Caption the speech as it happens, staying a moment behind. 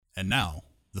And now,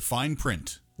 the fine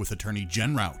print with attorney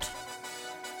Jen Rout.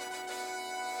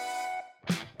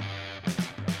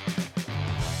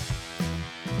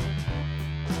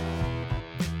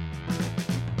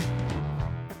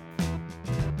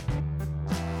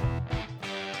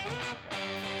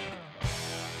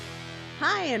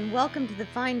 Hi, and welcome to the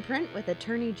fine print with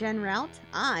attorney Jen Rout.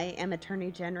 I am attorney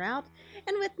Jen Rout,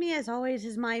 and with me, as always,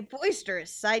 is my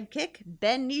boisterous sidekick,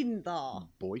 Ben Niedenthal.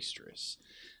 Boisterous.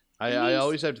 I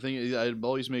always have to think. It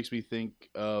always makes me think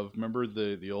of. Remember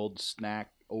the old snack,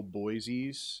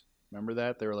 Boise's. Remember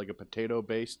that they were like a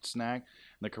potato-based snack.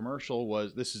 And the commercial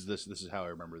was this is how I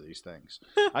remember these things.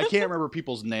 I can't remember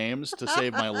people's names to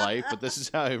save my life, but this is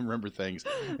how I remember things.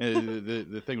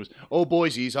 The thing was,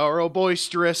 Boise's are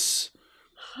boisterous.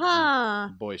 Huh.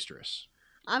 Boisterous.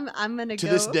 I'm gonna to go. To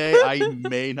this day, I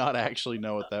may not actually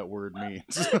know what that word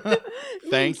means.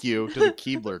 Thank you to the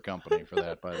Keebler Company for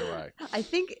that, by the way. I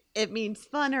think it means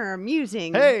fun or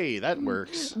amusing. Hey, that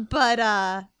works.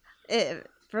 But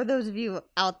for those of you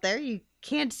out there, you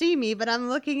can't see me, but I'm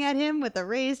looking at him with a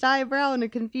raised eyebrow and a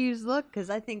confused look because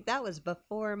I think that was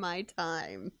before my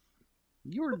time.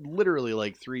 You were literally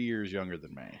like 3 years younger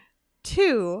than me.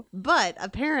 2, but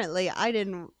apparently I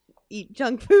didn't eat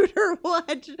junk food or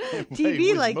watch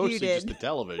TV like you did. It was mostly just the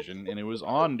television, and it was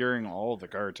on during all of the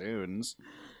cartoons.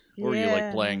 Or you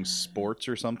like playing sports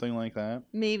or something like that?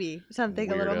 Maybe. Something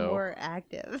Weirdo. A little more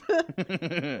active.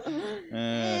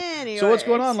 Anyways. So what's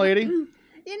going on, lady?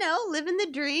 You know, living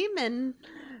the dream and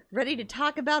ready to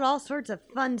talk about all sorts of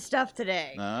fun stuff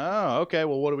today. Oh, okay.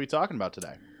 Well, what are we talking about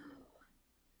today?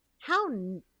 How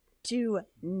to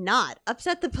not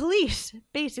upset the police.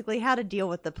 Basically, how to deal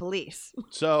with the police.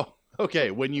 So,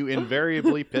 okay, when you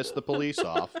invariably piss the police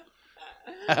off,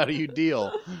 how do you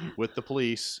deal with the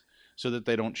police so that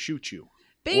they don't shoot you?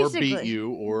 Basically. Or beat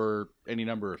you or any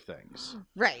number of things?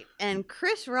 Right. And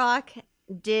Chris Rock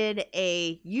did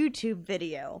a YouTube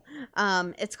video.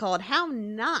 It's called How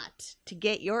Not to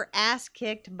Get Your Ass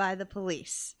Kicked by the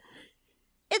Police.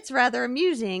 It's rather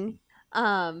amusing.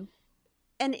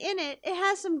 And in it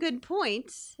has some good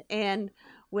points. And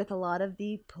with a lot of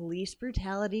the police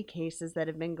brutality cases that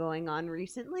have been going on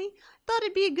recently, thought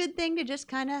it'd be a good thing to just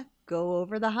kind of go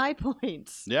over the high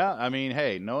points. Yeah, I mean,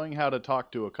 hey, knowing how to talk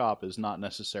to a cop is not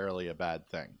necessarily a bad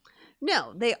thing.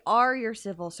 No, they are your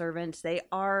civil servants. They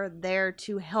are there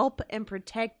to help and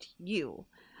protect you.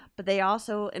 But they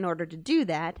also, in order to do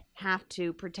that, have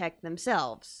to protect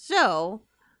themselves. So,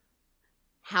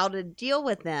 how to deal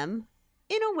with them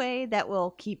in a way that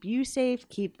will keep you safe,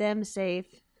 keep them safe,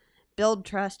 build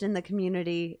trust in the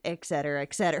community, etc.,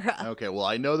 etc. Okay, well,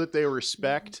 I know that they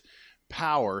respect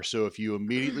power, so if you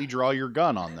immediately draw your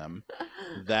gun on them,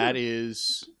 that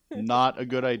is not a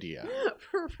good idea.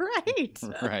 Right.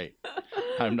 Right.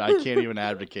 I can't even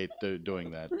advocate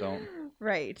doing that. Don't.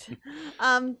 Right.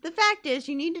 The fact is,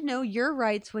 you need to know your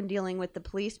rights when dealing with the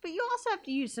police, but you also have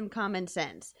to use some common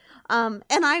sense. And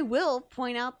I will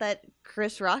point out that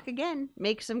Chris Rock, again,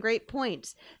 makes some great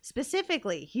points.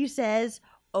 Specifically, he says,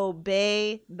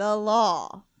 obey the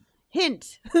law.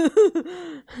 Hint.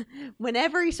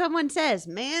 Whenever someone says,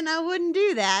 man, I wouldn't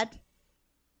do that.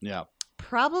 Yeah.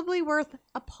 Probably worth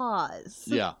a pause.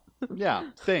 Yeah. Yeah,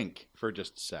 think for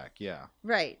just a sec, yeah.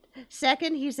 Right.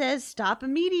 Second, he says, stop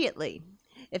immediately.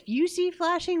 If you see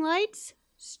flashing lights,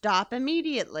 stop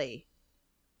immediately.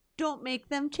 Don't make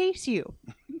them chase you.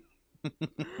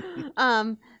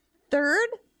 Third,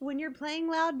 when you're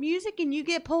playing loud music and you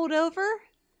get pulled over,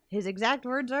 his exact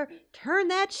words are, turn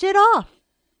that shit off.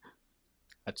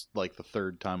 That's like the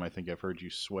third time I think I've heard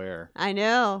you swear. I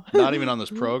know. Not even on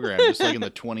this program, just like in the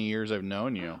 20 years I've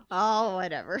known you. Oh,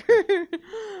 whatever.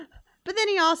 But then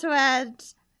he also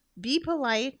adds, be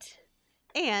polite,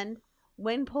 and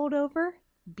when pulled over,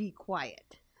 be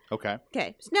quiet. Okay.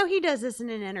 Okay, so now he does this in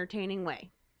an entertaining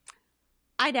way.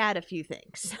 I'd add a few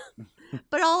things,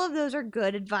 but all of those are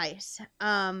good advice.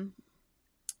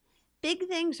 Big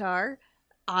things are,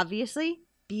 obviously,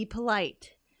 be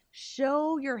polite.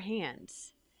 Show your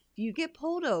hands. If you get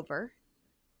pulled over,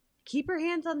 keep your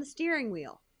hands on the steering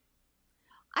wheel.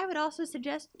 I would also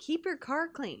suggest keep your car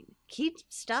clean. Keep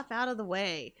stuff out of the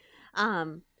way.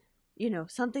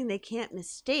 Something they can't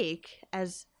mistake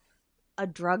as a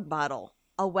drug bottle,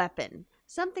 a weapon.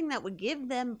 Something that would give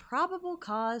them probable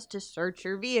cause to search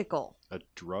your vehicle. A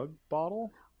drug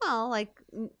bottle? Well, like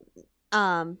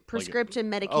prescription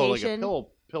medication. Oh, like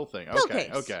a pill thing. Pill Okay,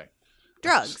 case. okay.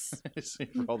 Drugs.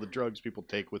 For all the drugs people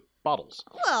take with bottles.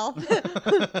 Well,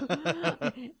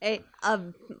 a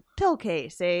pill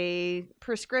case, a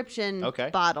prescription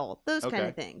bottle, those kind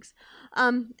of things.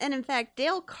 And in fact,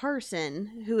 Dale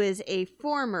Carson, who is a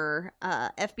former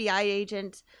FBI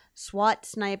agent SWAT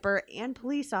sniper and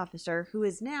police officer, who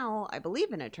is now, I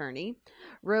believe, an attorney,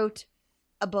 wrote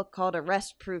a book called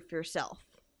Arrest Proof Yourself.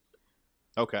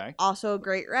 Okay. Also a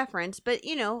great reference, but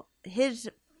his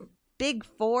big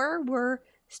four were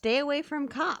stay away from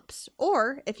cops,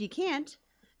 or if you can't,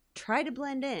 try to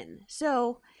blend in.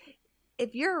 So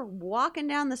if you're walking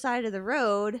down the side of the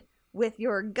road with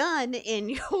your gun in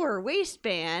your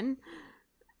waistband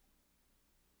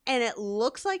and it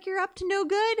looks like you're up to no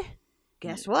good,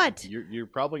 guess what? You're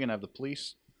probably going to have the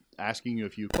police asking you a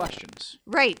few questions.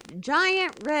 Right.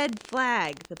 Giant red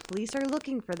flag. The police are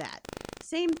looking for that.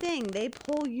 Same thing. They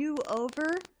pull you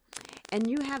over and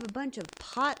you have a bunch of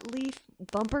pot leaf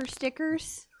bumper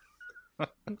stickers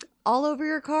all over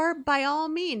your car. By all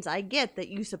means, I get that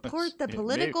you support the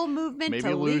political movement.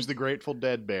 Maybe lose the Grateful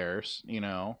Dead bears,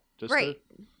 Just right.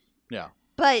 Yeah.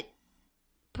 But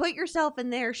put yourself in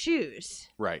their shoes.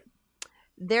 Right.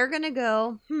 They're going to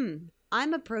go,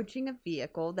 I'm approaching a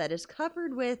vehicle that is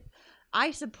covered with,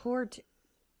 I support,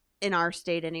 in our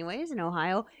state anyways, in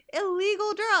Ohio,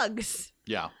 illegal drugs.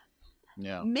 Yeah.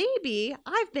 Yeah. Maybe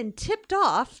I've been tipped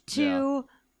off to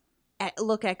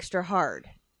look extra hard.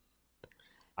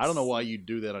 I don't know why you'd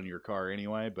do that on your car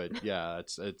anyway, but yeah,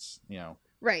 it's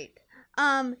Right.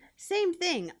 Same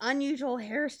thing. Unusual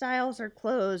hairstyles or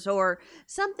clothes, or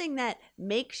something that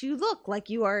makes you look like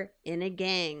you are in a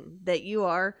gang, that you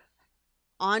are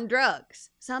on drugs.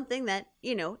 Something that,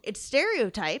 it's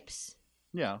stereotypes.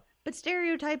 Yeah. But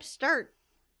stereotypes start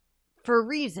for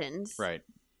reasons. Right.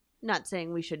 Not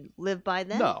saying we should live by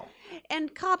them. No.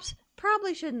 And cops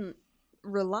probably shouldn't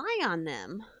rely on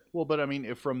them. Well, but I mean,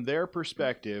 if from their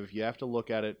perspective, you have to look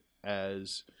at it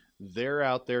as they're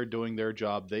out there doing their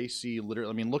job. They see literally.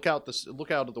 I mean, look out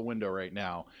at the window right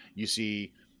now. You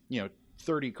see,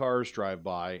 30 cars drive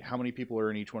by. How many people are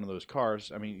in each one of those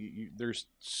cars? I mean, there's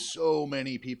so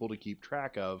many people to keep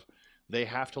track of. They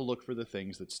have to look for the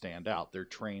things that stand out. They're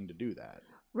trained to do that.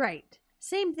 Right.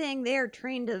 Same thing. They're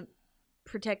trained to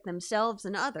protect themselves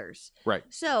and others. Right.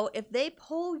 So if they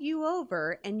pull you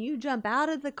over and you jump out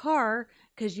of the car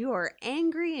because you are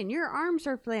angry and your arms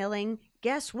are flailing,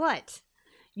 guess what?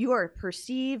 You are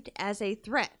perceived as a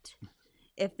threat.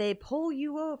 If they pull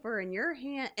you over and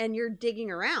you're digging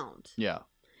around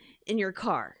in your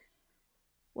car,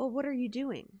 well, what are you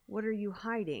doing? What are you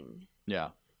hiding? Yeah.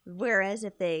 Whereas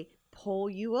if they pull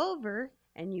you over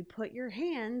and you put your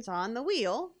hands on the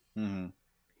wheel,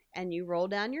 and you roll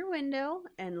down your window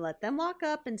and let them walk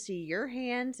up and see your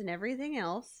hands and everything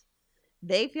else,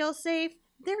 they feel safe.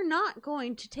 They're not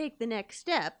going to take the next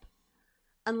step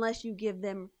unless you give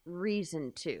them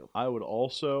reason to. I would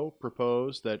also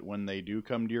propose that when they do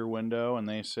come to your window and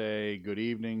they say good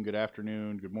evening, good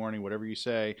afternoon, good morning, whatever you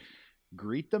say,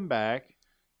 greet them back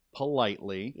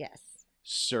politely. Yes.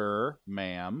 Sir,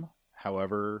 ma'am,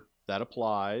 however that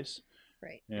applies.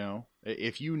 Right.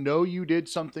 If you did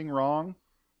something wrong,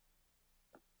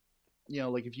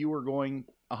 like if you were going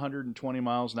 120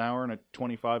 miles an hour in a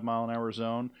 25 mile an hour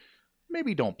zone,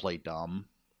 maybe don't play dumb.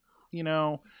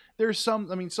 There's some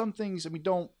things,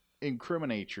 don't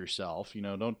incriminate yourself,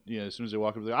 don't, as soon as they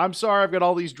walk up there, I'm sorry, I've got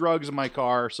all these drugs in my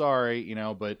car, sorry,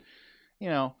 but,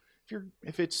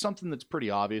 if it's something that's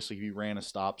pretty obvious, like if you ran a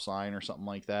stop sign or something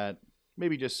like that,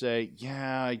 maybe just say,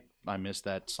 yeah, I missed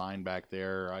that sign back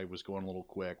there. I was going a little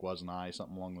quick, wasn't I?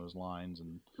 Something along those lines.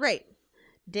 And right.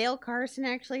 Dale Carson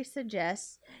actually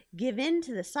suggests give in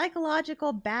to the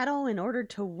psychological battle in order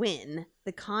to win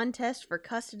the contest for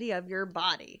custody of your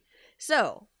body.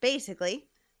 So, basically,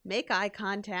 make eye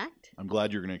contact. I'm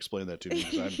glad you're going to explain that to me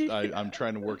because I'm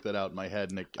trying to work that out in my head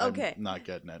and I'm not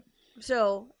getting it.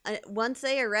 So, once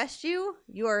they arrest you,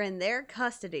 you are in their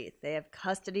custody. They have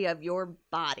custody of your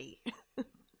body.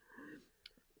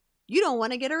 You don't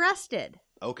want to get arrested.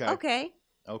 Okay.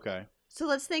 So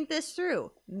let's think this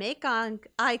through. Make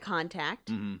eye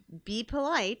contact. Be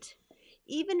polite.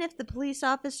 Even if the police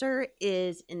officer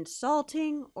is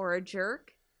insulting or a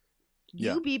jerk,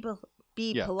 you be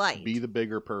polite. Be the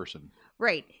bigger person.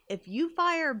 Right. If you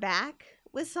fire back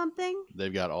with something,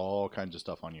 they've got all kinds of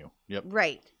stuff on you. Yep.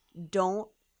 Right. Don't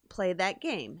play that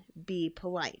game. Be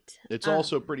polite. It's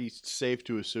also pretty safe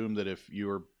to assume that if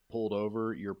you're pulled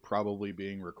over, you're probably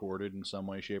being recorded in some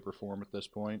way, shape, or form at this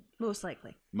point. Most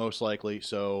likely.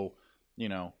 So, you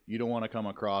don't want to come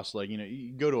across like,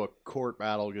 you go to a court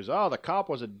battle because, the cop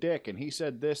was a dick and he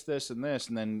said this, this, and this,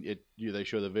 and then they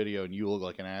show the video and you look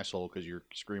like an asshole because you're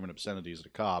screaming obscenities at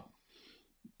a cop.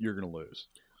 You're going to lose.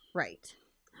 Right.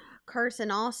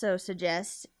 Carson also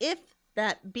suggests if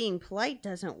that being polite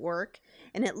doesn't work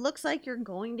and it looks like you're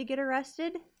going to get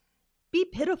arrested, be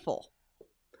pitiful.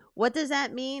 What does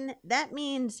that mean? That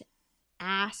means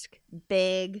ask,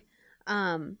 beg,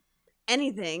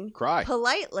 anything, Cry.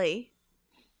 politely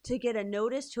to get a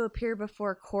notice to appear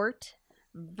before court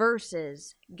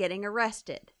versus getting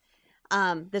arrested.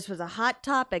 This was a hot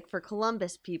topic for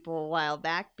Columbus people a while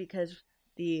back because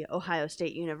the Ohio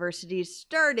State University's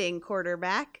starting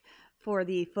quarterback for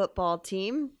the football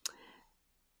team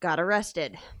got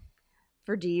arrested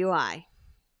for DUI.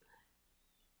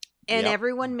 And Yep.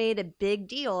 everyone made a big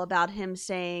deal about him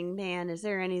saying, man, is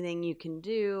there anything you can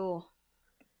do?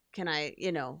 Can I,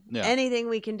 anything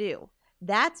we can do?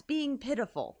 That's being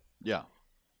pitiful. Yeah.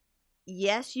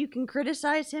 Yes, you can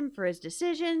criticize him for his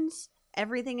decisions,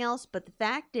 everything else, but the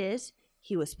fact is,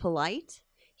 he was polite.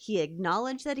 He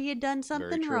acknowledged that he had done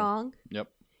something wrong. Yep.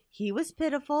 He was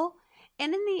pitiful.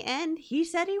 And in the end, he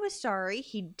said he was sorry.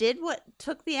 He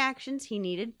took the actions he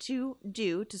needed to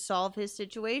do to solve his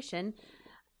situation.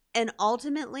 And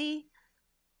ultimately,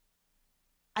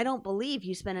 I don't believe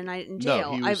he spent a night in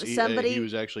jail. No, he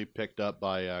was actually picked up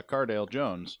by Cardale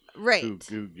Jones, right?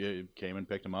 Who came and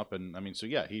picked him up, and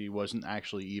he wasn't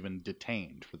actually even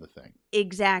detained for the thing.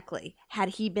 Exactly. Had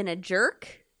he been a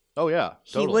jerk, oh yeah,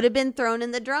 totally. He would have been thrown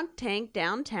in the drunk tank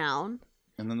downtown.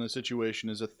 And then the situation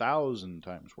is 1,000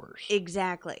 times worse.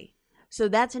 Exactly. So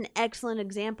that's an excellent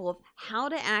example of how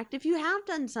to act if you have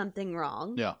done something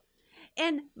wrong. Yeah.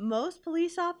 And most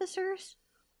police officers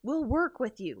will work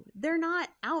with you. They're not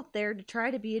out there to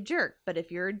try to be a jerk, but if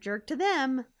you're a jerk to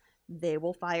them, they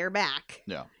will fire back.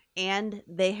 Yeah. And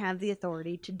they have the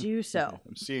authority to do so.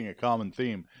 I'm seeing a common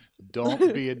theme.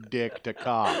 Don't be a dick to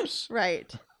cops.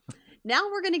 Right. Now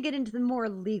we're going to get into the more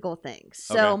legal things.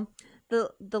 So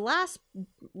the last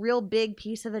real big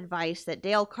piece of advice that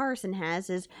Dale Carson has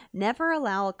is never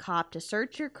allow a cop to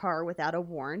search your car without a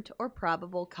warrant or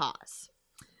probable cause.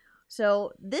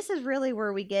 So this is really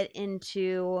where we get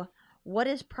into what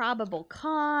is probable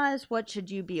cause, what should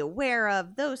you be aware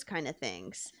of, those kind of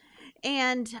things.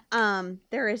 And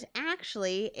there is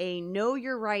actually a Know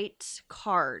Your Rights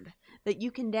card that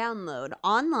you can download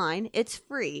online. It's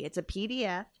free. It's a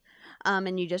PDF.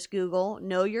 And you just Google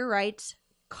Know Your Rights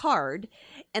card.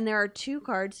 And there are 2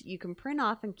 cards you can print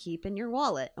off and keep in your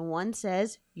wallet. And one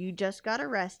says you just got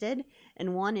arrested.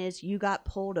 And one is you got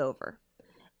pulled over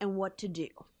and what to do.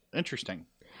 Interesting.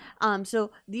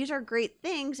 So these are great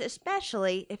things,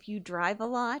 especially if you drive a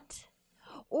lot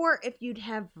or if you'd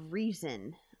have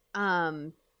reason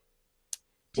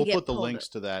We'll put the links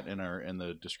to that in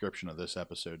the description of this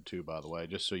episode too, by the way,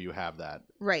 just so you have that.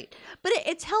 Right. But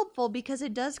it's helpful because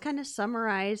it does kind of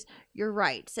summarize your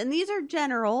rights. And these are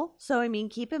general. So,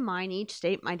 keep in mind each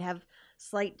state might have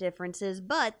slight differences.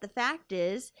 But the fact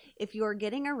is, if you are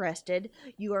getting arrested,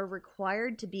 you are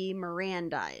required to be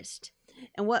Mirandized.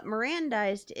 And what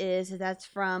Mirandized is, that's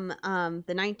from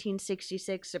the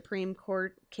 1966 Supreme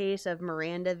Court case of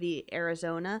Miranda v.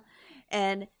 Arizona.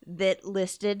 And that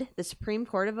listed, the Supreme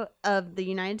Court of the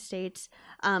United States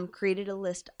created a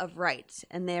list of rights.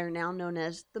 And they are now known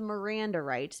as the Miranda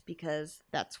rights because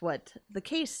that's what the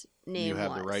case name was. You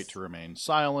have the right to remain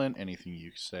silent. Anything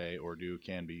you say or do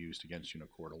can be used against you in a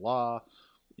court of law.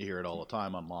 You hear it all the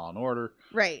time on Law and Order.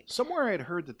 Right. Somewhere I had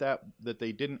heard that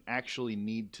they didn't actually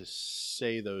need to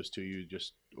say those to you,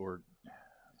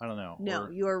 I don't know. No,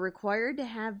 you are required to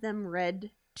have them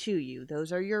read to you.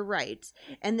 Those are your rights.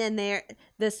 And then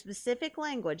the specific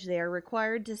language they are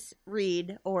required to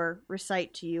read or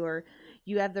recite to you, or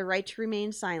you have the right to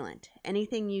remain silent.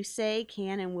 Anything you say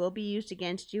can and will be used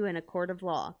against you in a court of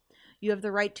law. You have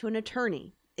the right to an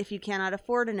attorney. If you cannot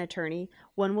afford an attorney,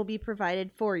 one will be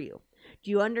provided for you.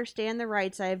 Do you understand the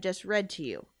rights I have just read to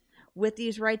you? With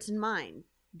these rights in mind,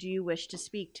 do you wish to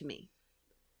speak to me?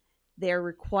 They are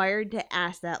required to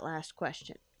ask that last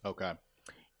question. Okay.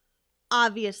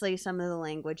 Obviously, some of the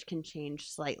language can change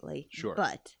slightly. Sure.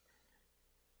 But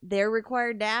they're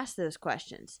required to ask those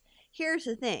questions. Here's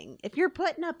the thing. If you're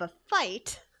putting up a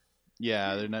fight...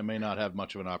 Yeah, they may not have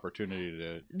much of an opportunity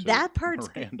to that part's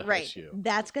Mirandize right. you.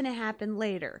 That's going to happen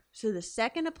later. So the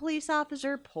second a police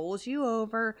officer pulls you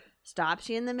over, stops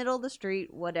you in the middle of the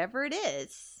street, whatever it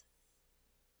is,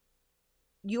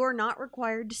 you are not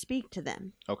required to speak to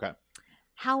them. Okay.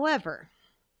 However,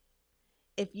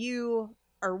 if you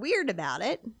are weird about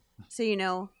it, so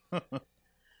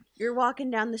you're walking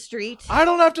down the street. I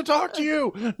don't have to talk to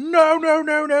you.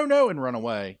 No, and run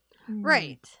away.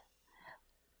 Right.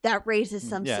 That raises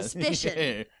some suspicion.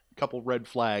 A couple red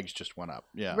flags just went up.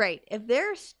 Yeah. Right. If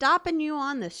they're stopping you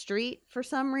on the street for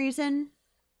some reason,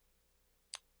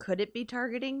 could it be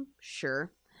targeting?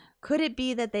 Sure. Could it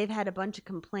be that they've had a bunch of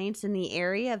complaints in the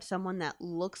area of someone that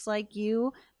looks like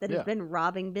you that has been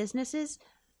robbing businesses?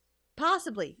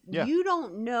 Possibly. Yeah. You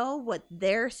don't know what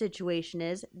their situation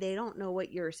is. They don't know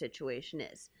what your situation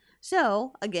is.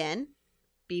 So, again,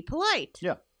 be polite.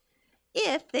 Yeah.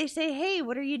 If they say, hey,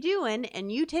 what are you doing?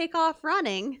 And you take off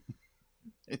running.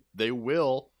 They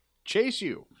will chase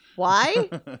you. Why?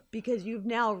 Because you've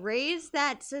now raised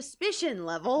that suspicion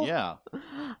level. Yeah.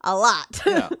 A lot.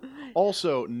 Yeah.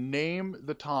 Also, name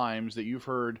the times that you've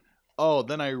heard, oh,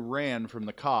 then I ran from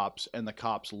the cops and the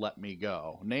cops let me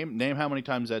go. Name how many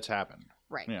times that's happened.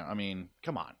 Right. Yeah, I mean,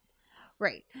 come on.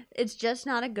 Right. It's just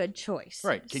not a good choice.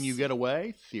 Right. Can you get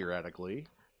away? Theoretically.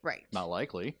 Right. Not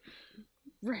likely.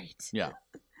 Right. Yeah.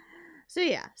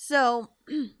 So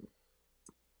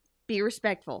be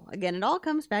respectful. Again, it all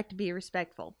comes back to be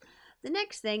respectful. The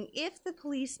next thing, if the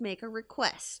police make a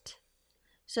request.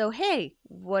 So, hey,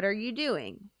 what are you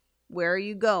doing? Where are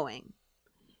you going?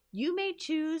 You may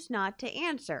choose not to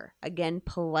answer. Again,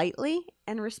 politely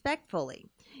and respectfully.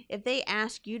 If they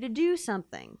ask you to do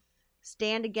something,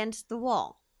 stand against the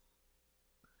wall.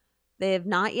 They have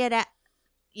not yet,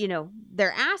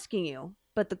 they're asking you,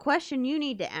 but the question you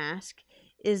need to ask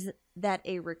is that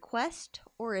a request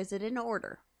or is it an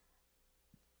order?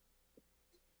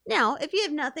 Now, if you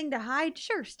have nothing to hide,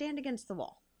 sure, stand against the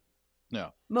wall.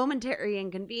 No. Momentary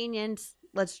inconvenience,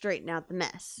 let's straighten out the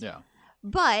mess. Yeah.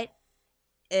 But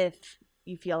if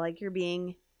you feel like you're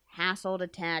being hassled,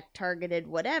 attacked, targeted,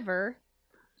 whatever,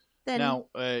 then... Now,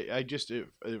 I just,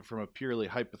 from a purely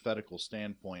hypothetical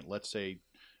standpoint, let's say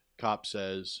cop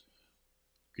says,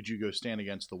 could you go stand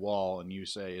against the wall? And you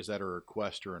say, is that a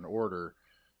request or an order?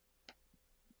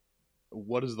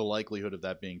 What is the likelihood of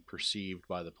that being perceived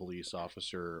by the police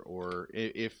officer? Or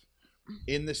if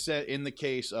in the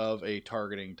case of a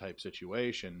targeting type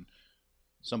situation,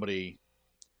 somebody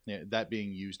that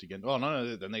being used again, oh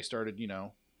no, then they started,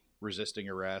 resisting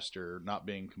arrest or not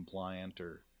being compliant,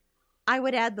 or I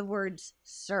would add the words,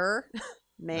 sir,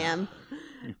 ma'am.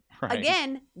 Right.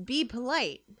 Again, be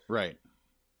polite. Right.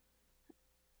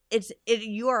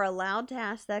 You are allowed to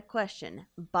ask that question.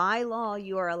 By law,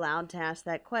 you are allowed to ask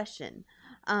that question.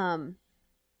 That's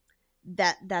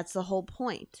the whole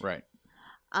point. Right.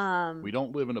 We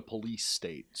don't live in a police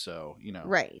state, so,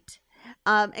 Right.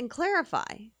 And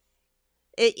clarify.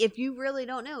 If you really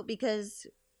don't know, because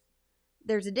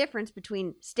there's a difference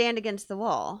between stand against the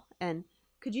wall and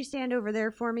could you stand over there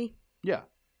for me? Yeah.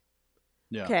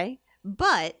 Yeah. Okay.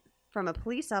 But from a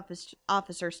police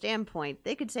officer standpoint,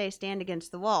 they could say stand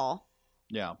against the wall.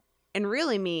 Yeah. And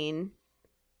really mean,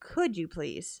 could you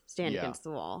please stand against the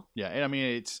wall? Yeah. And I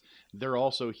mean, they're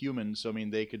also humans. So, I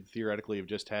mean, they could theoretically have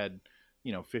just had,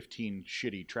 15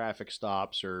 shitty traffic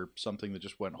stops or something that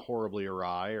just went horribly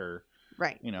awry or,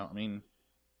 right. I mean,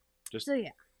 just. So, yeah.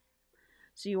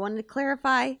 So you wanted to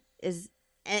clarify, is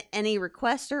any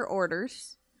requests or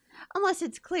orders, unless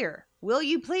it's clear, will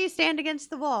you please stand against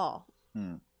the wall?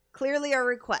 Clearly a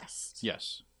request.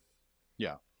 Yes.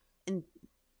 Yeah. And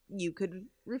you could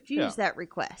refuse that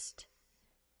request.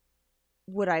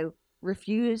 Would I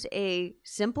refuse a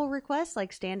simple request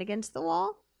like stand against the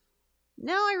wall?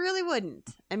 No, I really wouldn't.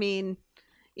 I mean,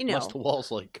 Unless the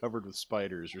wall's like covered with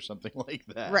spiders or something like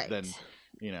that. Right. Then,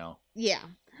 Yeah.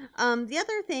 The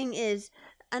other thing is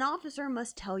an officer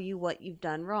must tell you what you've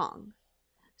done wrong.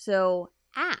 So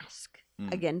ask.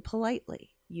 Again,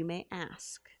 politely. You may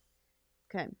ask.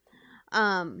 Okay.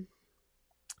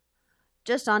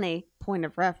 Just on a point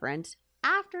of reference,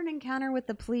 after an encounter with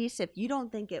the police, if you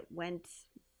don't think it went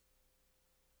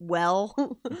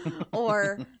well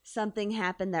or something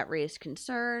happened that raised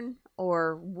concern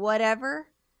or whatever,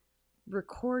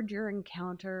 record your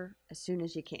encounter as soon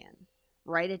as you can.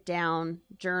 Write it down,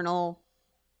 journal,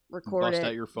 record Bust it.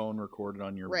 out your phone, record it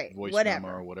on your voice memo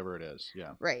or whatever it is.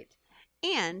 Yeah. Right.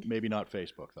 And maybe not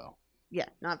Facebook, though. Yeah,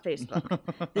 not Facebook.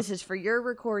 This is for your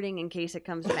recording in case it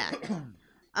comes back.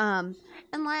 And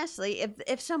lastly,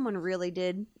 if someone really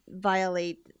did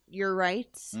violate your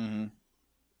rights,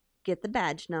 get the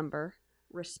badge number,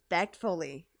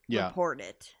 respectfully report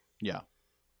it. Yeah.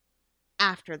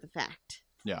 After the fact.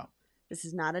 Yeah. This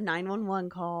is not a 911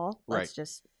 call. Let's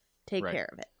just take care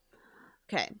of it.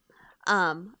 Okay.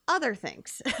 Other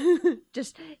things,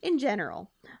 just in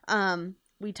general.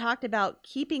 We talked about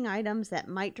keeping items that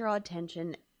might draw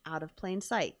attention out of plain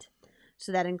sight.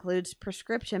 So that includes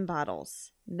prescription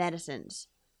bottles, medicines,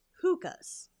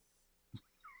 hookahs.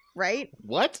 Right?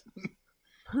 What?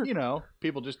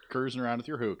 People just cruising around with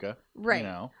your hookah.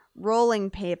 Right.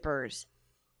 Rolling papers,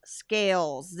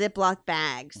 scales, Ziploc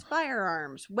bags,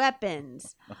 firearms,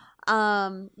 weapons.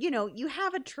 You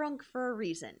have a trunk for a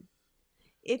reason.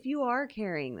 If you are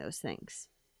carrying those things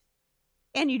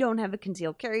and you don't have a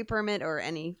concealed carry permit or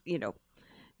any,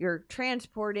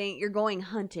 you're going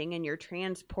hunting and you're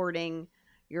transporting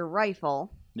your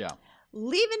rifle. Yeah.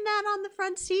 Leaving that on the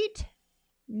front seat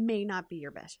may not be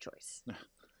your best choice.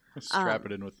 Strap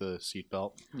it in with the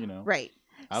seatbelt, Right.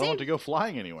 I don't want to go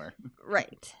flying anywhere.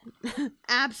 Right.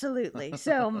 Absolutely.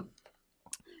 So,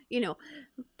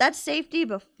 that's safety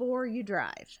before you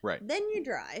drive. Right. Then you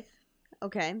drive.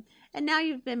 Okay. And now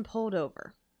you've been pulled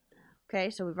over. Okay.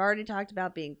 So we've already talked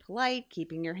about being polite,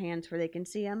 keeping your hands where they can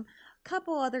see them. A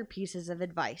couple other pieces of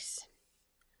advice.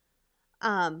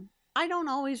 I don't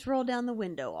always roll down the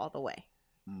window all the way.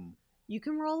 Mm. You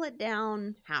can roll it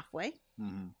down halfway.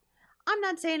 Mm-hmm. I'm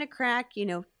not saying a crack,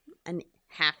 an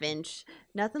half inch,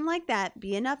 nothing like that.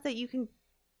 Be enough that you can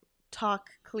talk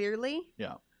clearly.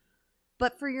 Yeah.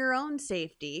 But for your own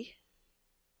safety,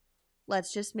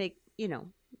 let's just make,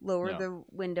 lower the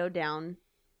window down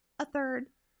a third.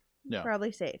 Yeah.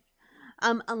 Probably safe.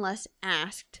 Unless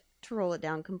asked to roll it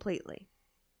down completely.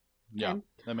 Yeah,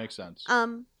 that makes sense.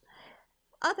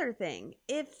 Other thing,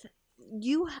 if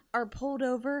you are pulled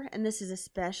over, and this is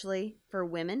especially for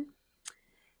women,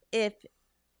 if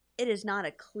it is not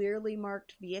a clearly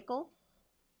marked vehicle,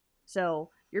 so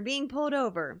you're being pulled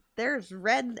over, there's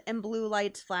red and blue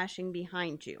lights flashing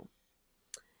behind you.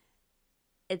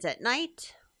 It's at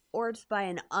night, or it's by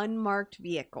an unmarked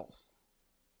vehicle.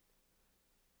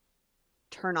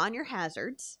 Turn on your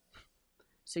hazards,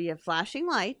 so you have flashing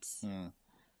lights.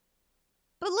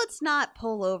 But let's not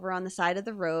pull over on the side of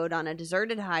the road on a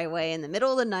deserted highway in the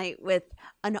middle of the night with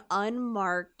an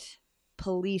unmarked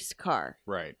police car.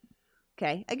 Right.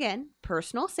 Okay. Again,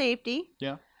 personal safety.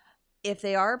 Yeah. If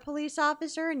they are a police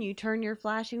officer and you turn your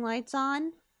flashing lights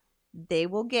on, they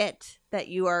will get that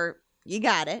you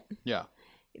got it. Yeah.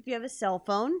 If you have a cell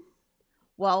phone,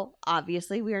 well,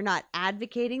 obviously we are not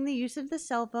advocating the use of the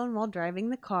cell phone while driving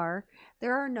the car.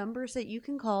 There are numbers that you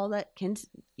can call that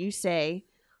you say,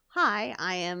 "Hi,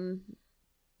 I am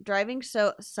driving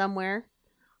somewhere.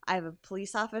 I have a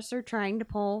police officer trying to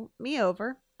pull me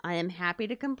over. I am happy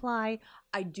to comply.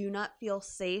 I do not feel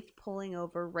safe pulling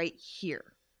over right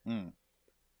here."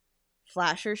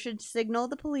 Flasher should signal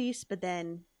the police, but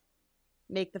then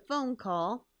make the phone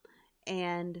call,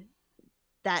 and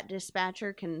that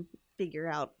dispatcher can figure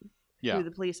out who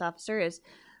the police officer is.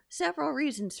 Several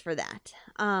reasons for that.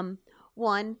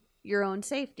 One, your own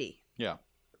safety. Yeah.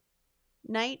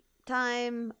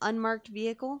 Nighttime, unmarked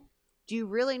vehicle. Do you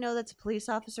really know that's a police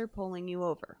officer pulling you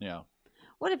over? Yeah.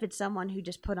 What if it's someone who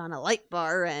just put on a light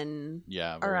bar and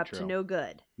are up to no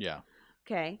good? Yeah.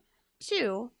 Okay.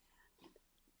 Two.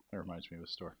 That reminds me of a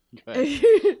story. Go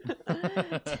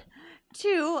ahead.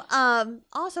 Two,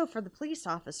 also for the police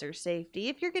officer's safety,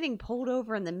 if you're getting pulled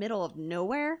over in the middle of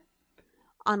nowhere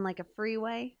on like a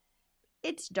freeway,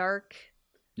 it's dark.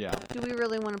 Yeah. Do we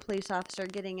really want a police officer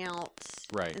getting out?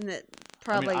 Right. And that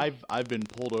probably. I mean, I've been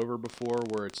pulled over before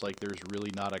where it's like there's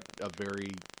really not a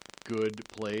very good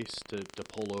place to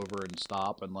pull over and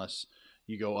stop unless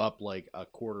you go up like a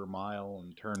quarter mile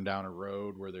and turn down a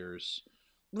road where there's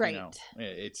right.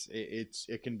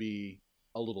 It can be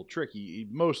a little tricky.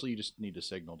 Mostly you just need to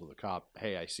signal to the cop,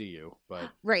 "Hey, I see you."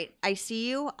 But right, I see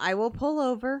you. I will pull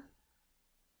over.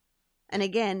 And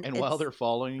again, while they're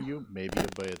following you, maybe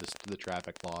obey the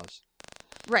traffic laws.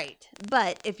 Right.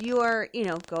 But if you are,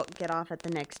 go get off at the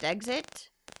next exit,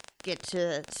 get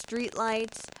to street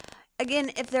lights.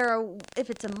 Again, if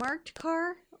it's a marked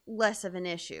car, less of an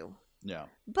issue. Yeah.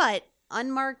 But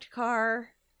unmarked car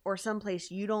or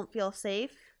someplace you don't feel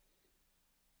safe,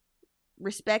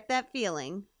 respect that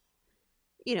feeling.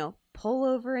 Pull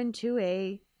over into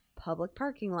a public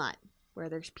parking lot where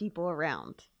there's people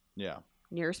around. Yeah.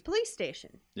 Nearest police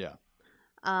station. Yeah.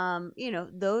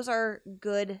 Those are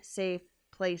good, safe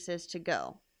places to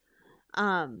go.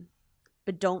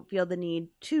 But don't feel the need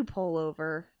to pull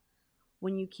over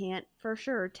when you can't for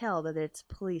sure tell that it's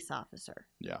a police officer.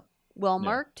 Yeah. Well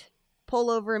marked, pull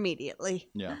over immediately.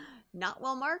 Yeah. Not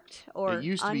well marked or it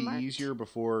used to unmarked. be easier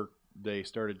before they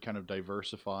started kind of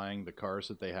diversifying the cars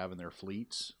that they have in their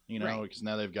fleets, Right. because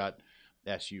now they've got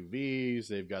SUVs,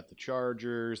 they've got the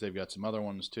Chargers, they've got some other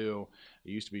ones too. It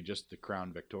used to be just the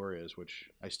Crown Victorias, which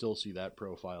I still see that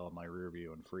profile in my rear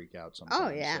view and freak out sometimes. Oh,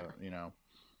 yeah. So,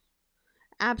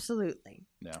 Absolutely.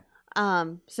 Yeah.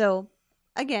 So,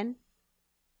 again,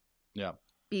 Yeah.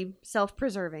 be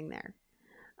self-preserving there.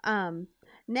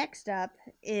 Next up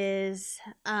is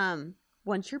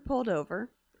once you're pulled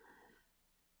over,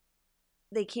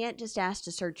 they can't just ask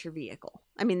to search your vehicle.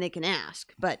 I mean, they can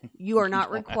ask, but you are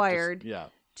not required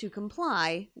to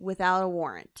comply without a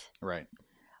warrant. Right.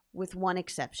 With one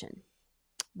exception,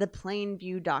 the plain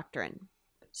view doctrine.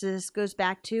 So this goes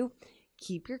back to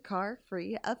keep your car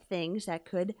free of things that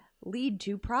could lead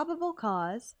to probable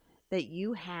cause that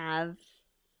you have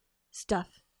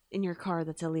stuff in your car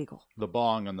that's illegal. The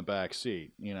bong on the back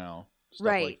seat, stuff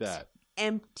Right. like that.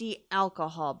 Empty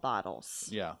alcohol bottles.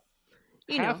 Yeah.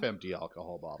 You Half know. empty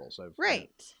alcohol bottles.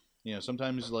 Right.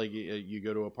 Sometimes like you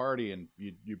go to a party and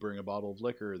you bring a bottle of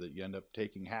liquor that you end up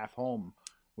taking half home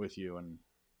with you, and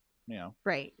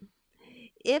Right.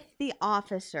 If the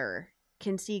officer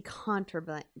can see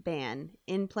contraband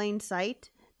in plain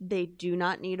sight, they do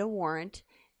not need a warrant.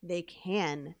 They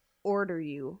can order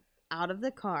you out of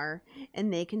the car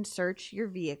and they can search your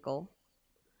vehicle,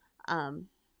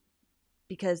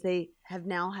 because they have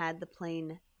now had the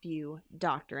plain view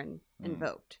doctrine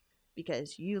invoked,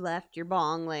 because you left your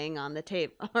bong laying on the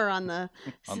table or on the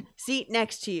seat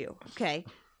next to you. Okay.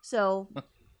 So,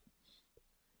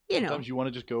 sometimes you want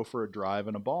to just go for a drive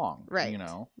in a bong, right.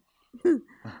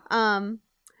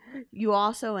 You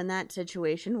also, in that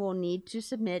situation, will need to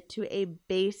submit to a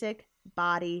basic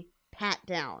body pat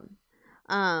down.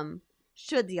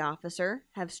 Should the officer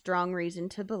have strong reason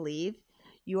to believe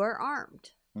you are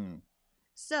armed.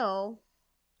 So,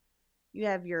 you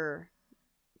have your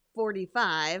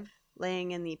 .45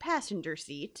 laying in the passenger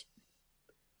seat.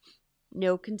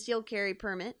 No concealed carry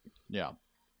permit. Yeah.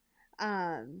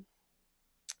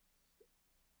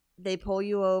 They pull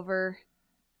you over.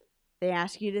 They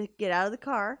ask you to get out of the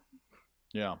car.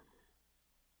 Yeah.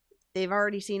 They've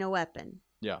already seen a weapon.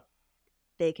 Yeah.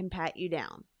 They can pat you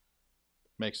down.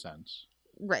 Makes sense.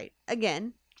 Right.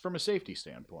 Again. From a safety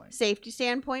standpoint. Safety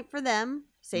standpoint for them.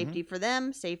 Safety for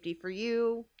them. Safety for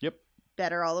you. Yep.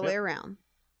 Better all the way around.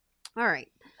 All right.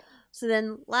 So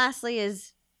then lastly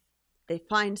is they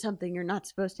find something you're not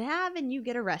supposed to have and you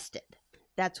get arrested.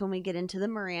 That's when we get into the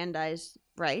Miranda's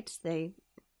rights. They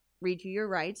read you your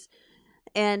rights.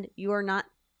 And you are not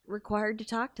required to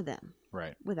talk to them.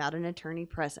 Right. Without an attorney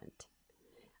present.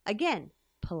 Again,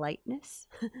 politeness.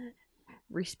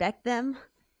 Respect them.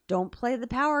 Don't play the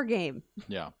power game.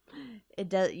 Yeah.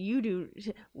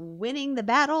 Winning the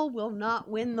battle will not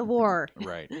win the war.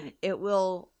 Right. It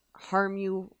will harm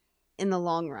you in the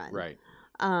long run. Right.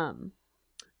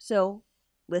 So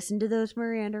listen to those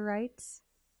Miranda rights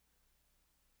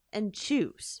and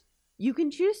choose. You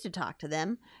can choose to talk to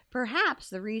them. Perhaps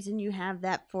the reason you have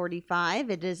that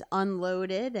 .45, it is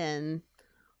unloaded and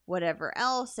whatever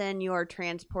else, and you are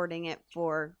transporting it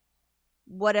for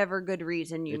whatever good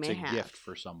reason you may have. It's a gift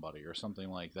for somebody or something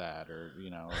like that, or.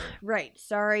 Right.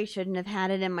 Sorry, shouldn't have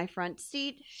had it in my front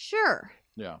seat. Sure.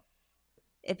 Yeah.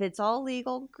 If it's all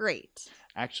legal, great.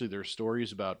 Actually, there's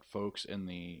stories about folks in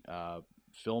the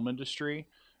film industry.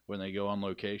 When they go on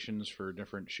locations for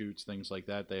different shoots, things like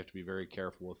that, they have to be very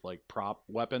careful with like prop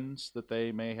weapons that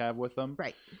they may have with them.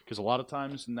 Right. Because a lot of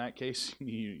times in that case,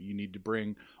 you need to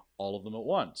bring all of them at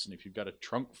once. And if you've got a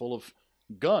trunk full of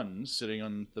guns sitting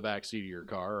on the back seat of your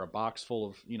car, or a box full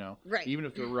of, right. Even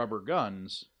if they're rubber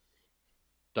guns,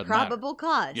 doesn't Probable matter.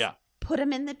 Cause. Yeah. Put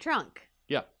them in the trunk.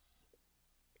 Yeah.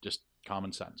 Just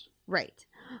common sense. Right.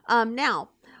 Now,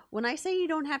 when I say you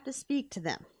don't have to speak to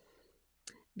them,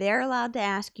 they're allowed to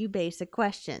ask you basic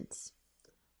questions.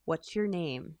 What's your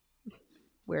name?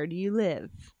 Where do you live?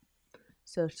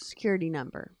 Social security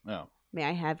number. Yeah. May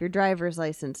I have your driver's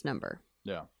license number?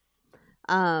 Yeah.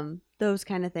 Those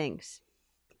kind of things.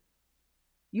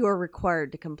 You are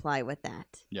required to comply with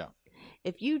that. Yeah.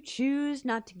 If you choose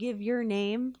not to give your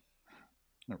name,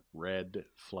 a red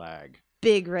flag.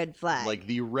 Big red flag. Like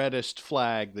the reddest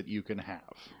flag that you can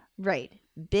have. Right.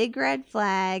 Big red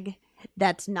flag.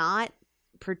 That's not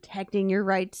protecting your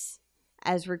rights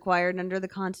as required under the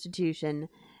Constitution.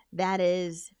 That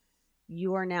is,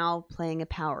 you are now playing a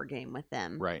power game with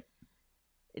them. Right.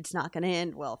 It's not going to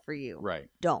end well for you. Right.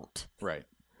 Don't. Right.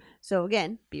 So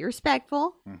again, be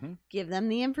respectful. Mm-hmm. Give them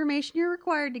the information you're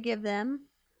required to give them.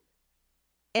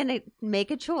 And make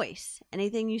a choice.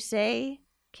 Anything you say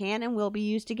can and will be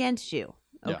used against you.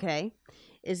 Okay? Yeah.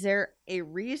 Is there a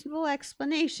reasonable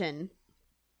explanation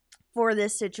for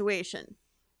this situation?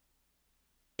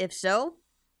 If so,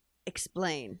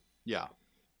 explain. Yeah.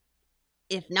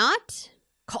 If not,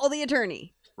 call the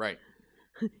attorney. Right.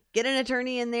 Get an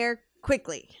attorney in there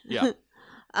quickly. Yeah.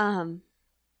 And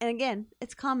again,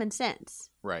 it's common sense.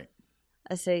 Right.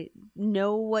 I say,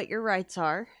 know what your rights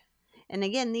are. And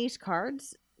again, these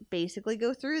cards basically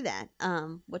go through that.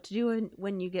 What to do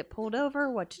when you get pulled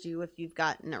over, what to do if you've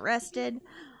gotten arrested.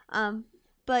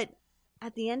 But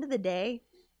at the end of the day,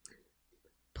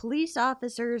 police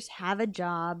officers have a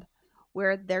job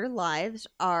where their lives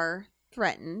are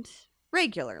threatened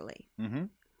regularly. Mm-hmm.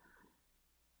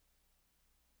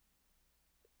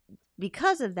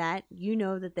 Because of that, you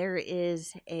know that there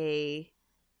is a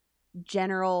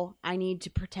general, I need to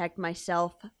protect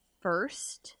myself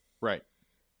first. Right.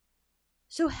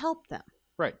 So help them.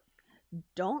 Right.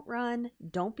 Don't run.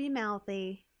 Don't be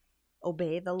mouthy.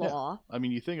 Obey the law. I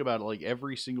mean, you think about it, like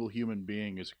every single human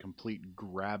being is a complete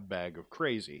grab bag of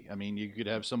crazy. I mean, you could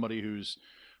have somebody who's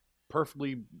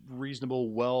perfectly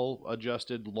reasonable,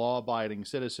 well-adjusted, law-abiding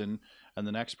citizen, and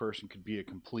the next person could be a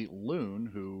complete loon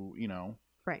who,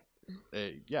 Right.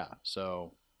 Yeah.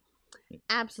 So.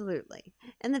 Absolutely.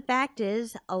 And the fact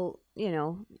is,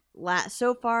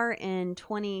 so far in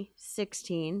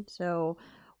 2016, so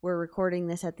we're recording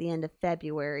this at the end of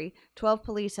February, 12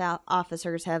 police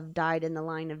officers have died in the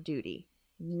line of duty.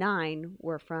 9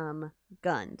 were from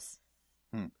guns.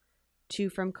 2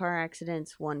 from car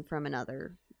accidents, 1 from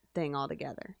another thing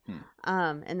altogether.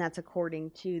 And that's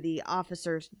according to the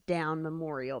Officers Down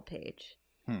Memorial page.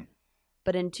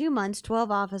 But in 2 months, 12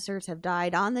 officers have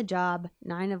died on the job,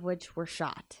 9 of which were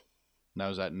shot. Now,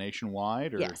 is that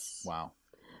nationwide? Or? Yes. Wow.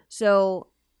 So,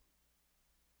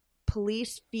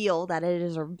 police feel that it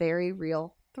is a very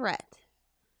real threat.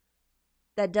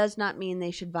 That does not mean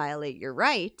they should violate your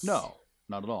rights. No,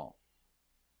 not at all.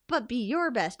 But be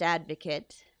your best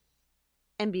advocate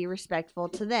and be respectful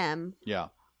to them. Yeah.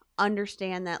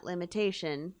 Understand that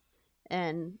limitation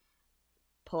and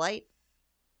polite,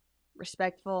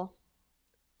 respectful,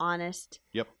 honest.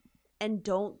 Yep. And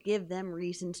don't give them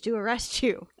reasons to arrest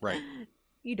you. Right.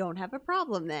 You don't have a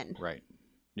problem then. Right.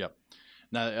 Yep.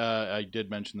 Now, I did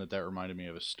mention that reminded me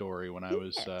of a story when I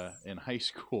was in high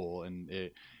school, and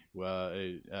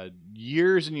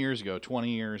years and years ago, 20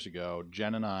 years ago,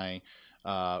 Jen and I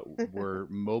were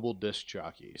mobile disc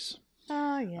jockeys.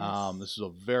 Oh, yes. This is a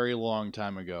very long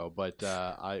time ago, but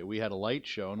we had a light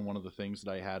show, and one of the things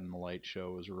that I had in the light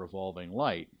show was a revolving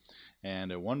light.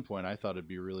 And at one point, I thought it'd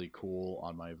be really cool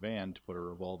on my van to put a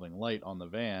revolving light on the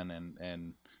van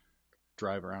and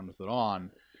drive around with it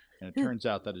on. And it turns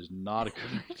out that is not a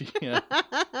good idea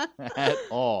at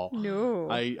all. No.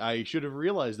 I should have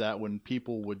realized that when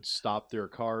people would stop their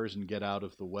cars and get out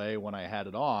of the way when I had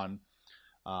it on.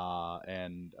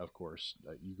 And, of course,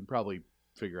 you can probably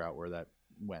figure out where that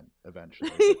went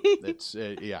eventually.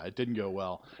 It didn't go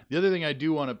well. The other thing I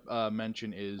do want to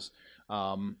mention is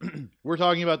we're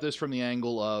talking about this from the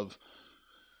angle of,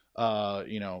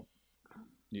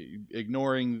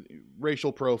 ignoring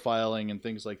racial profiling and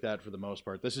things like that for the most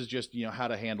part. This is just, how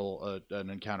to handle an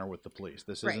encounter with the police.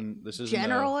 This isn't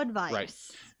general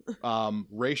advice. Right.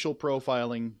 Racial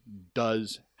profiling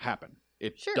does happen.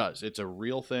 It does. It's a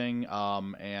real thing.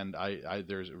 And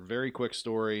there's a very quick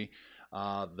story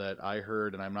that I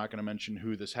heard, and I'm not going to mention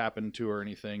who this happened to or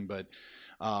anything, but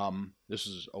this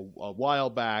is a while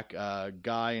back. A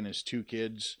guy and his 2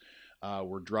 kids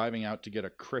were driving out to get a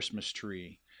Christmas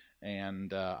tree.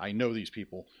 And I know these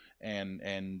people, and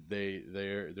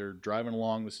they're driving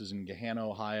along. This is in Gahanna,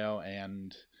 Ohio,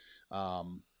 and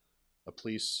a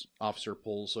police officer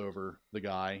pulls over the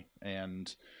guy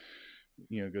and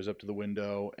goes up to the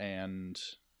window, and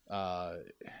I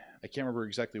can't remember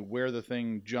exactly where the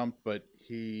thing jumped, but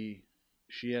she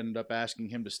ended up asking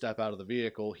him to step out of the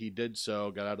vehicle. He did so,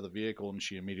 got out of the vehicle, and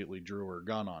she immediately drew her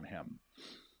gun on him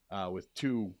with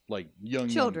 2 young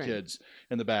kids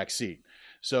in the back seat.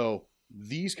 So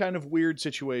these kind of weird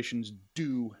situations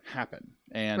do happen,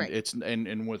 and it's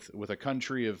and with a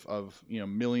country of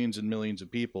millions and millions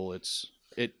of people,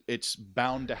 it's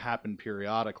bound to happen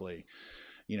periodically,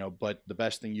 But the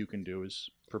best thing you can do is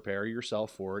prepare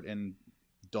yourself for it and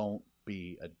don't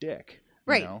be a dick.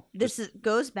 Right.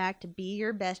 Goes back to be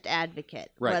your best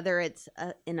advocate, whether it's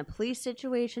in a police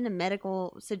situation, a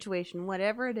medical situation,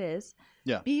 whatever it is.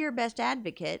 Yeah. Be your best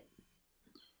advocate,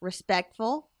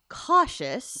 respectful,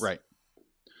 cautious. Right.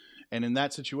 And in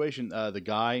that situation, the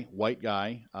guy, white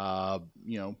guy,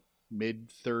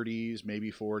 mid-30s,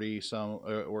 maybe 40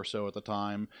 or so at the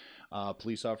time,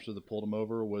 police officer that pulled him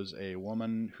over was a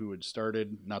woman who had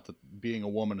started, not that being a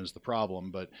woman is the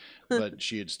problem, but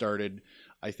she had started,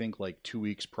 I think, 2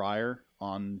 weeks prior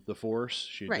on the force.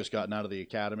 She had just gotten out of the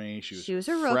academy. She was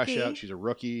a fresh rookie. out. She's a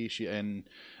rookie. And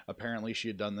apparently she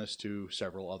had done this to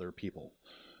several other people.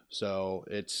 So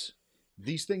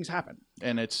these things happen,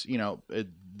 and it's,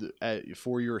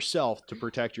 for yourself, to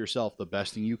protect yourself, the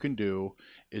best thing you can do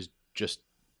is just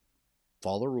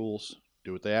follow the rules,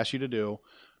 do what they ask you to do.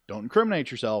 Don't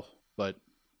incriminate yourself, but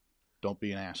don't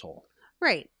be an asshole.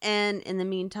 Right. And in the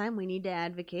meantime, we need to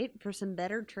advocate for some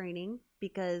better training,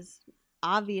 because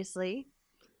obviously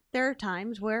there are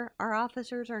times where our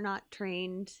officers are not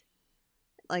trained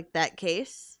like that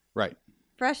case. Right.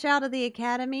 Fresh out of the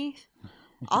academy.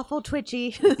 Awful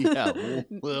twitchy. Yeah,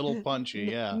 little punchy,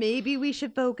 yeah. Maybe we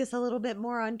should focus a little bit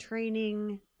more on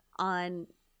training on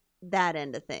that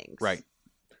end of things. Right.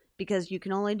 because you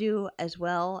can only do as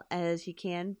well as you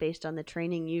can based on the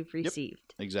training you've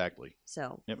received. Exactly.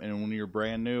 So. Yep. And when you're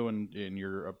brand new and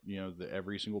you're,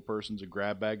 every single person's a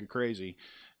grab bag of crazy,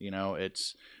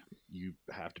 you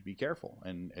have to be careful.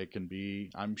 And it can be,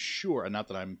 I'm sure, and not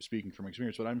that I'm speaking from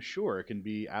experience, but I'm sure it can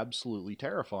be absolutely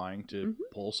terrifying to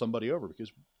pull somebody over,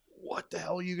 because what the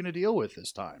hell are you going to deal with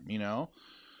this time,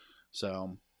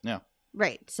 So, yeah.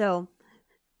 Right. So,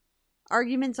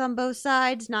 arguments on both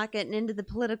sides, not getting into the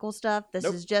political stuff. This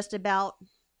is just about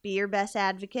be your best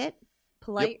advocate,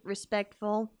 polite,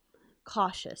 respectful,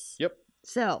 cautious. Yep.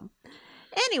 So,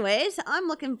 anyways, I'm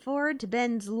looking forward to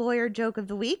Ben's lawyer joke of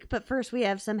the week, but first we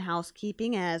have some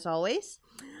housekeeping as always.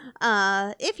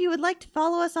 If you would like to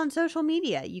follow us on social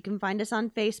media, you can find us on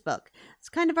Facebook. It's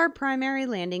kind of our primary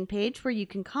landing page where you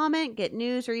can comment, get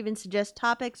news, or even suggest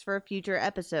topics for a future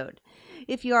episode.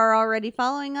 If you are already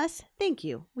following us, thank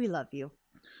you. We love you.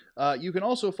 You can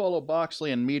also follow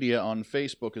Boxland Media on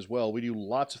Facebook as well. We do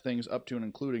lots of things up to and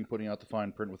including putting out the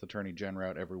fine print with Attorney Jen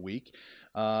Rout every week.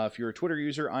 If you're a Twitter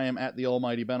user, I am at the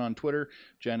Almighty Ben on Twitter.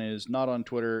 Jen is not on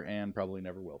Twitter and probably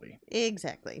never will be.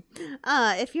 Exactly.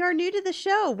 If you are new to the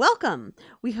show, welcome.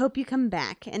 We hope you come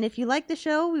back. And if you like the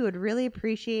show, we would really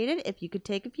appreciate it if you could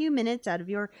take a few minutes out of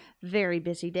your very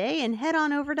busy day and head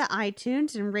on over to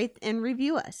iTunes and rate and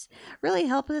review us. Really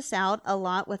help us out a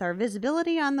lot with our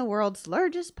visibility on the world's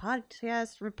largest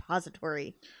podcast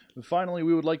repository. Finally,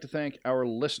 we would like to thank our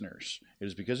listeners. It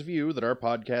is because of you that our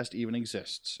podcast even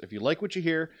exists. If you like what you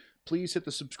hear, please hit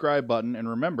the subscribe button, and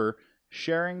remember,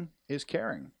 sharing is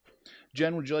caring.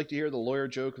 Jen, would you like to hear the lawyer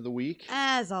joke of the week?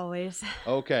 As always.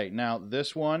 Okay, now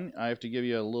this one, I have to give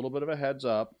you a little bit of a heads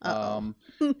up.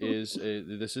 This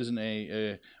isn't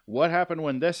a what happened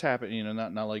when this happened,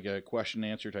 not like a question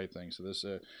and answer type thing. So this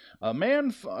a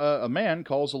man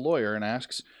calls a lawyer and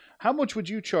asks, "How much would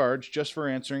you charge just for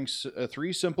answering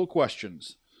 3 simple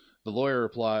questions?" The lawyer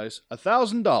replies,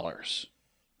 $1,000.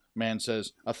 Man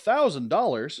says,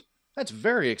 $1,000? That's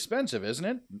very expensive, isn't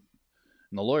it? And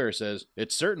the lawyer says,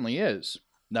 "It certainly is.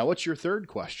 Now, what's your third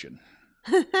question?"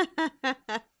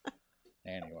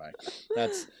 Anyway,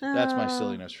 that's my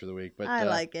silliness for the week. But I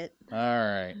like it. All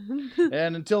right.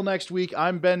 And until next week,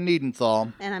 I'm Ben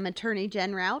Niedenthal. And I'm Attorney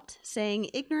Jen Rout, saying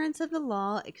ignorance of the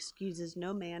law excuses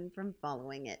no man from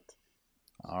following it.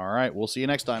 All right. We'll see you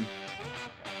next time.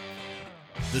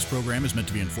 This program is meant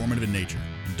to be informative in nature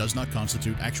and does not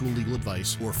constitute actual legal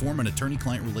advice or form an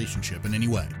attorney-client relationship in any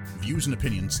way. Views and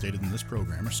opinions stated in this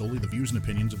program are solely the views and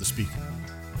opinions of the speaker.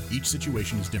 Each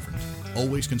situation is different.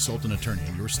 Always consult an attorney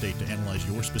in your state to analyze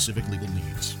your specific legal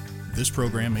needs. This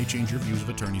program may change your views of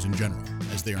attorneys in general,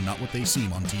 as they are not what they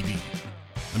seem on TV.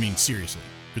 I mean, seriously,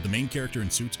 could the main character in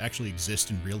Suits actually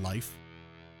exist in real life?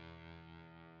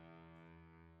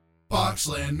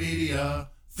 Boxland Media.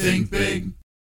 Think big.